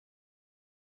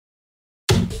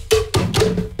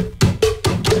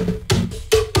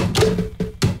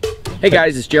Hey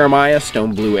guys, it's Jeremiah,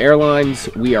 Stone Blue Airlines.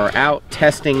 We are out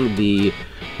testing the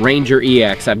Ranger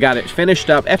EX. I've got it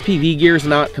finished up. FPV gear is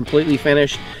not completely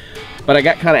finished, but I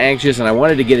got kind of anxious and I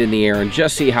wanted to get in the air and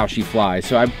just see how she flies.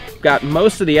 So I've got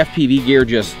most of the FPV gear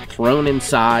just thrown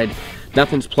inside.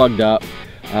 Nothing's plugged up.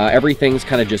 Everything's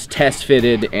kind of just test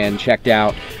fitted and checked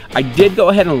out. I did go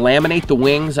ahead and laminate the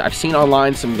wings. I've seen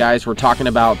online some guys were talking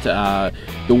about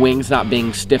the wings not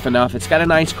being stiff enough. It's got a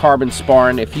nice carbon spar,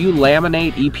 and if you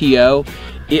laminate EPO,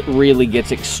 it really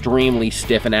gets extremely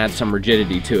stiff and adds some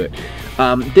rigidity to it.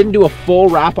 Didn't do a full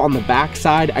wrap on the back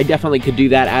side. I definitely could do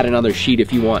that, add another sheet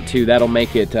if you want to. That'll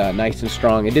make it nice and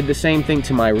strong. I did the same thing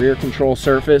to my rear control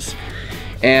surface,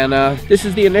 and this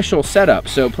is the initial setup.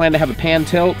 So plan to have a pan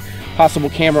tilt, possible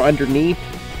camera underneath,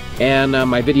 and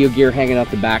my video gear hanging out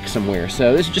the back somewhere.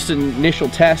 So this is just an initial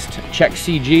test, check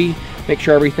CG, make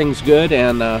sure everything's good,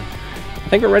 and I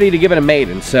think we're ready to give it a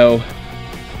maiden. So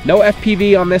no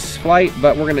FPV on this flight,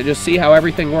 but we're gonna just see how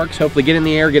everything works, hopefully get in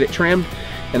the air, get it trimmed,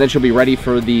 and then she'll be ready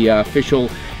for the official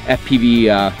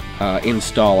FPV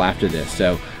install after this.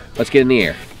 So let's get in the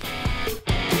air.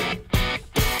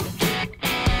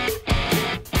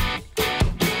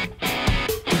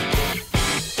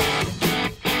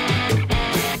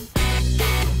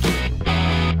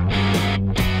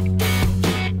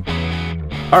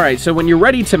 All right, so when you're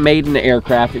ready to maiden the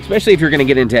aircraft, especially if you're gonna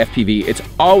get into FPV, it's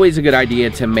always a good idea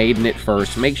to maiden it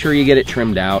first. Make sure you get it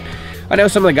trimmed out. I know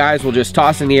some of the guys will just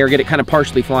toss in the air, get it kind of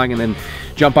partially flying, and then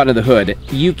jump onto the hood.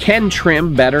 You can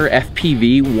trim better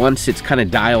FPV once it's kind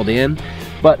of dialed in,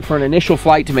 but for an initial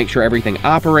flight to make sure everything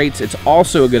operates, it's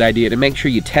also a good idea to make sure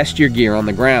you test your gear on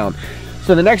the ground.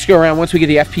 So the next go around, once we get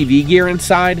the FPV gear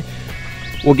inside,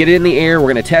 we'll get it in the air, we're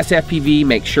gonna test FPV,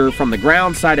 make sure from the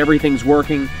ground side everything's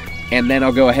working, and then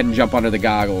I'll go ahead and jump under the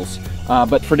goggles.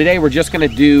 But for today, we're just gonna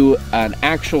do an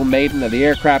actual maiden of the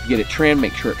aircraft, get it trimmed,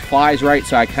 make sure it flies right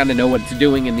so I kinda know what it's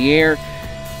doing in the air,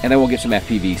 and then we'll get some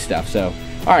FPV stuff. So,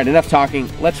 all right, enough talking,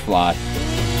 let's fly.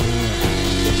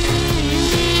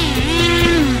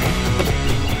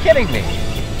 You're kidding me.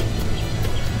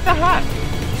 What the heck?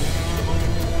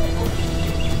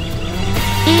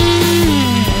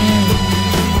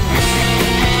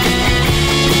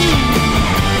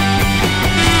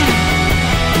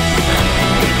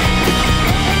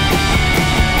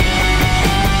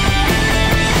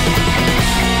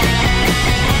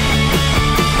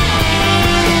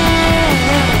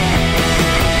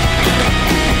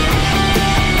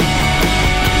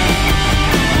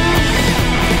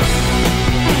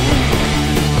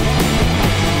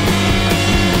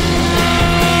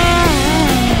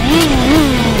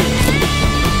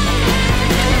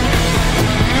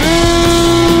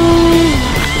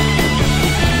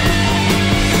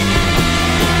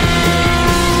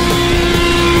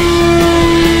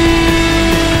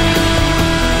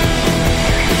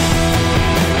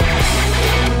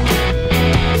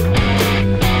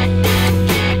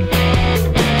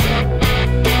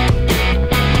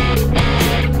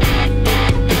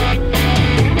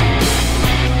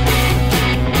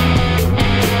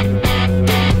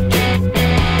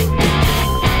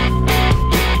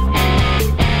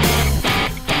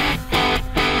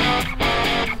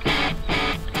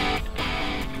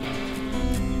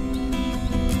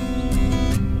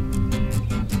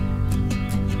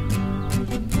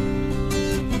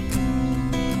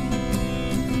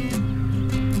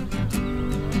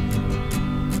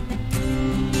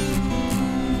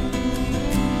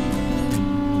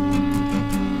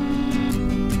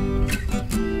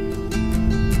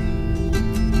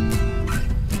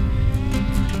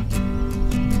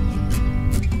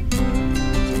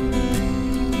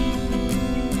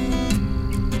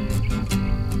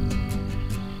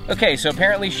 Okay, so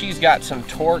apparently she's got some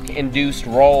torque-induced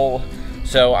roll,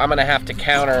 so I'm gonna have to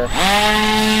counter.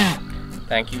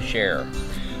 Thank you, Cher.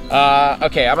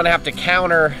 Okay, I'm gonna have to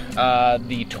counter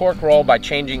the torque roll by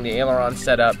changing the aileron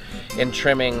setup and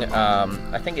trimming.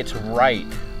 I think it's right.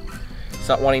 It's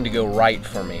not wanting to go right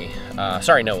for me.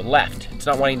 Sorry, no, left. It's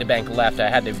not wanting to bank left. I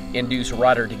had to induce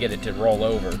rudder to get it to roll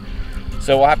over.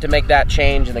 So we'll have to make that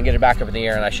change and then get it back up in the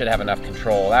air, and I should have enough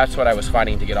control. That's what I was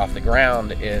fighting to get off the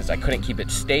ground, is I couldn't keep it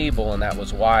stable, and that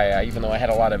was why, even though I had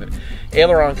a lot of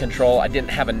aileron control, I didn't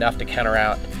have enough to counter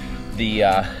out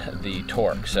the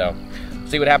torque. So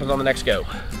see what happens on the next go.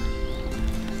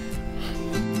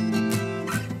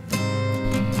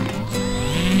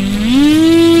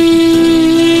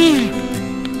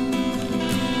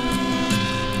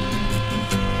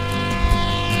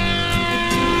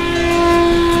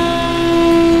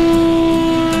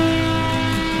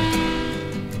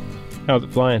 How's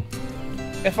it flying?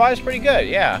 It flies pretty good,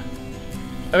 yeah.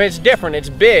 I mean, it's different, it's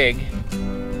big.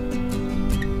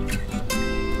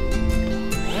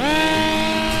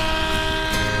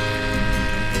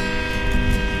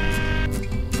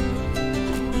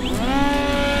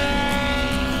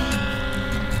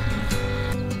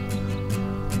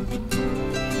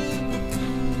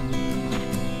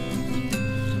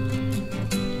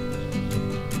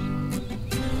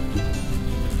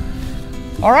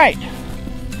 All right,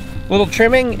 little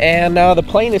trimming, and the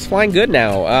plane is flying good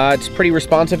now. It's pretty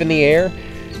responsive in the air.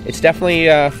 It's definitely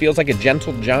feels like a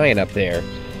gentle giant up there.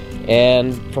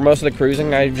 And for most of the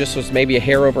cruising, I just was maybe a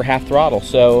hair over half throttle.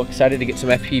 So excited to get some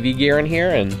FPV gear in here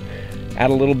and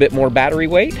add a little bit more battery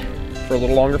weight for a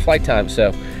little longer flight time.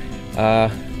 So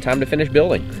time to finish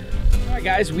building. All right,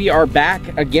 guys, we are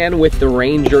back again with the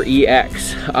Ranger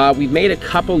EX. We've made a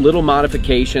couple little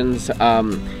modifications.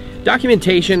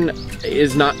 Documentation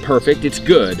is not perfect, it's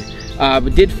good.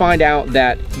 But did find out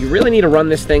that you really need to run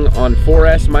this thing on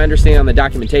 4S. My understanding on the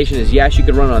documentation is yes, you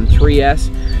could run on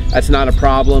 3S. That's not a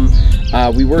problem.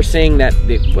 We were saying that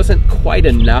it wasn't quite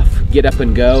enough get up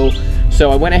and go.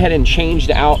 So I went ahead and changed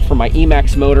out for my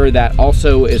Emax motor that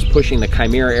also is pushing the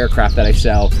Chimera aircraft that I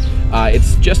sell.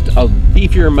 It's just a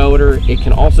beefier motor. It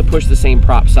can also push the same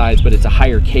prop size, but it's a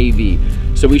higher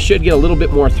KV. So we should get a little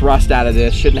bit more thrust out of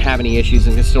this, shouldn't have any issues,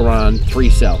 and can still run on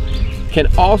 3-cell. Can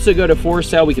also go to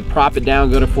 4-cell. We could prop it down,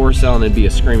 go to 4-cell, and it'd be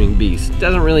a screaming beast.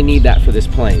 Doesn't really need that for this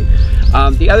plane.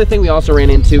 The other thing we also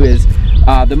ran into is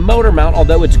the motor mount,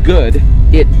 although it's good,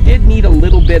 it did need a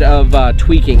little bit of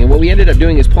tweaking. And what we ended up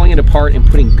doing is pulling it apart and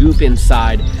putting goop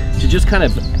inside to just kind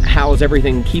of house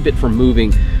everything, keep it from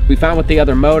moving. We found with the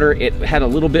other motor, it had a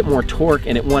little bit more torque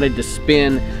and it wanted to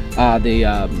spin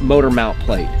the motor mount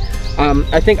plate.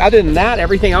 I think other than that,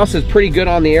 everything else is pretty good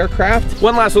on the aircraft.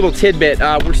 One last little tidbit,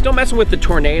 we're still messing with the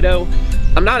Tornado.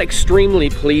 I'm not extremely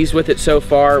pleased with it so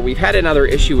far. We've had another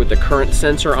issue with the current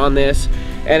sensor on this,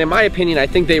 and in my opinion, I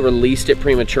think they released it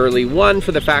prematurely. One,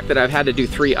 for the fact that I've had to do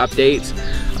 3 updates.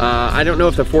 I don't know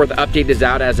if the 4th update is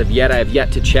out as of yet. I have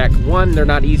yet to check. One, they're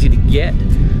not easy to get,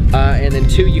 and then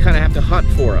 2, you kind of have to hunt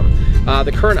for them.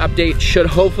 The current update should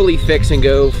hopefully fix and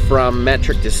go from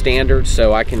metric to standard,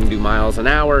 so I can do miles an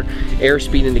hour,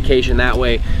 airspeed indication that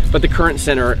way. But the current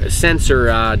sensor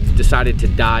decided to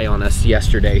die on us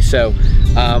yesterday. So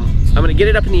I'm gonna get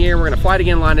it up in the air, we're gonna fly it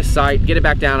again line of sight, get it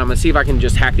back down. I'm gonna see if I can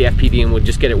just hack the FPV and we'll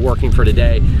just get it working for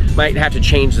today. Might have to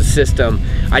change the system.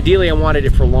 Ideally, I wanted it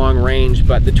for long range,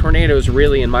 but the Tornado's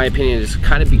really, in my opinion, has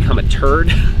kind of become a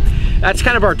turd. That's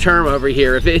kind of our term over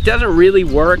here. If it doesn't really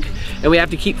work and we have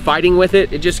to keep fighting with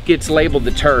it, it just gets labeled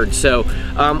the turd. So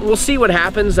we'll see what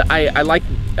happens. I like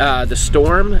the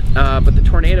Storm, but the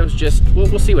Tornado's just,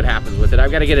 we'll see what happens with it.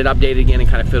 I've got to get it updated again and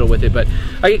kind of fiddle with it, but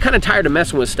I get kind of tired of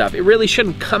messing with stuff. It really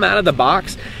shouldn't come out of the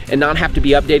box and not have to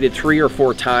be updated 3 or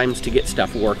 4 times to get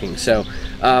stuff working. So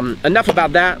enough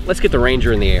about that. Let's get the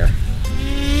Ranger in the air.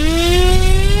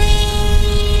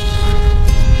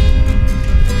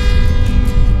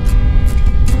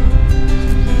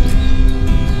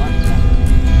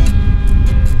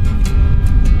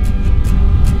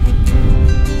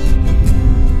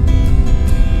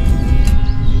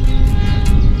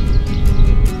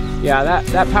 Yeah,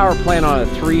 that power plant on a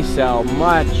 3-cell,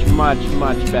 much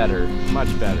better,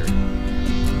 much better.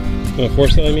 Oh,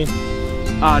 4-cell, I mean?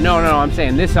 No, I'm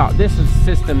saying this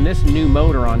system, this new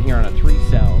motor on here on a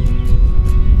 3-cell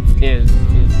is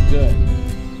good.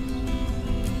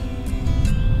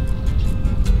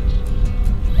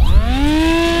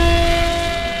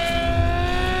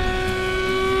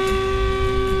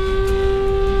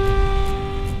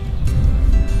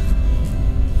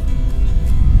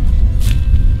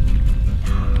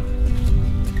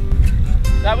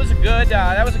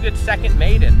 That was a good second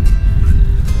maiden.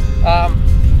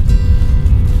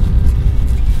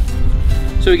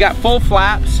 So we got full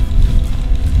flaps.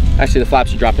 Actually, the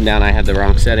flaps are dropping down. I had the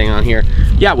wrong setting on here.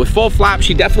 Yeah, with full flaps,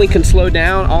 she definitely can slow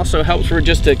down. Also helps her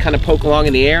just to kind of poke along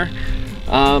in the air.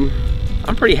 I'm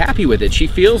pretty happy with it. She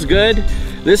feels good.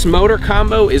 This motor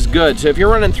combo is good. So if you're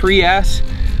running 3S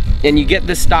and you get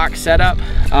this stock setup,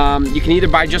 you can either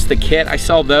buy just the kit. I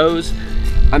sell those.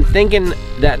 I'm thinking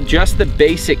that just the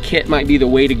basic kit might be the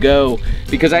way to go,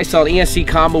 because I sell an ESC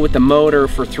combo with the motor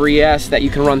for 3S that you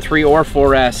can run 3 or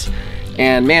 4S.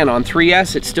 And man, on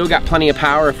 3S, it's still got plenty of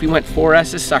power. If we went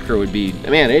 4S, this sucker would be,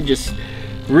 man, it just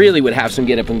really would have some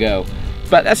get up and go.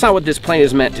 But that's not what this plane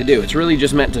is meant to do. It's really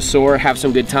just meant to soar, have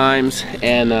some good times,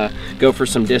 and go for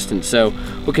some distance. So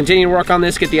we'll continue to work on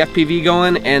this, get the FPV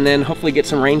going, and then hopefully get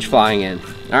some range flying in.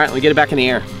 All right, let me get it back in the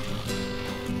air.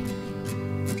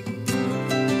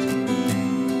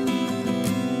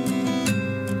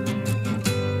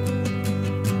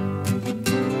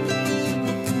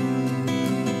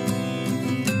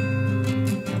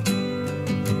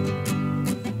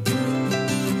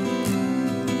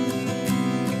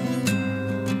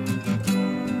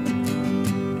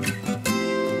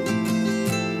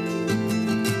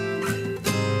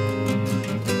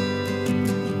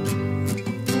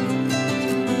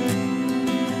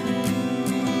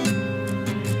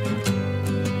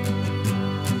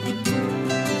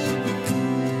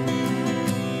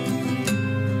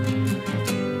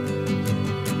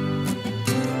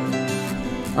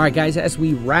 All right, guys, as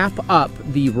we wrap up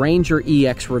the Ranger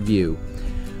EX review,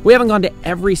 we haven't gone to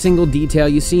every single detail.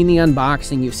 You've seen the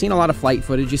unboxing, you've seen a lot of flight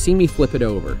footage, you've seen me flip it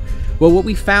over. Well, what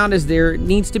we found is there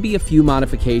needs to be a few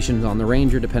modifications on the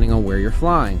Ranger depending on where you're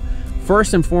flying.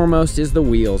 First and foremost is the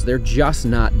wheels. They're just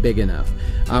not big enough.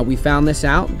 We found this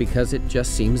out because it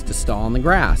just seems to stall on the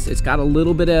grass. It's got a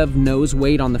little bit of nose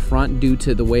weight on the front due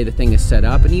to the way the thing is set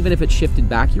up, and even if it's shifted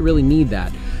back, you really need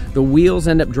that. The wheels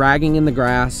end up dragging in the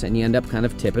grass and you end up kind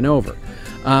of tipping over.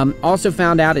 Also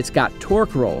found out it's got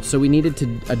torque roll, so we needed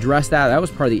to address that. That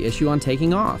was part of the issue on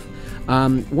taking off.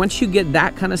 Once you get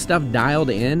that kind of stuff dialed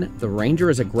in, the Ranger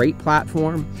is a great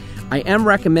platform. I am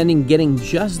recommending getting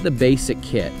just the basic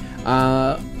kit.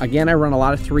 Again, I run a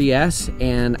lot of 3S,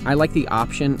 and I like the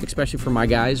option, especially for my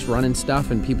guys running stuff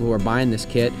and people who are buying this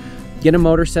kit. Get a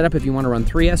motor set up if you want to run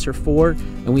 3S or 4,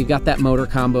 and we've got that motor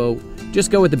combo.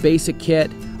 Just go with the basic kit,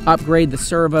 upgrade the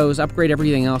servos, upgrade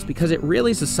everything else, because it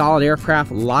really is a solid aircraft,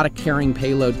 a lot of carrying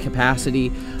payload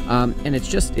capacity, and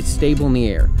it's stable in the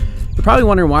air. You're probably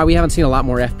wondering why we haven't seen a lot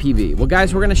more FPV. Well,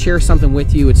 guys, we're going to share something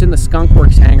with you. It's in the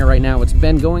Skunkworks hangar right now. It's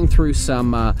been going through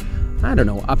some, I don't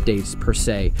know, updates per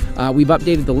se. We've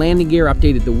updated the landing gear,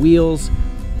 updated the wheels,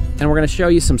 and we're going to show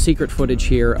you some secret footage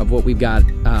here of what we've got,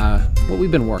 what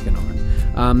we've been working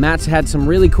on. Matt's had some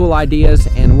really cool ideas,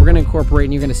 and we're going to incorporate,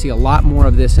 and you're going to see a lot more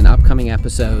of this in upcoming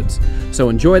episodes. So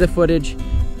enjoy the footage,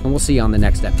 and we'll see you on the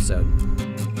next episode.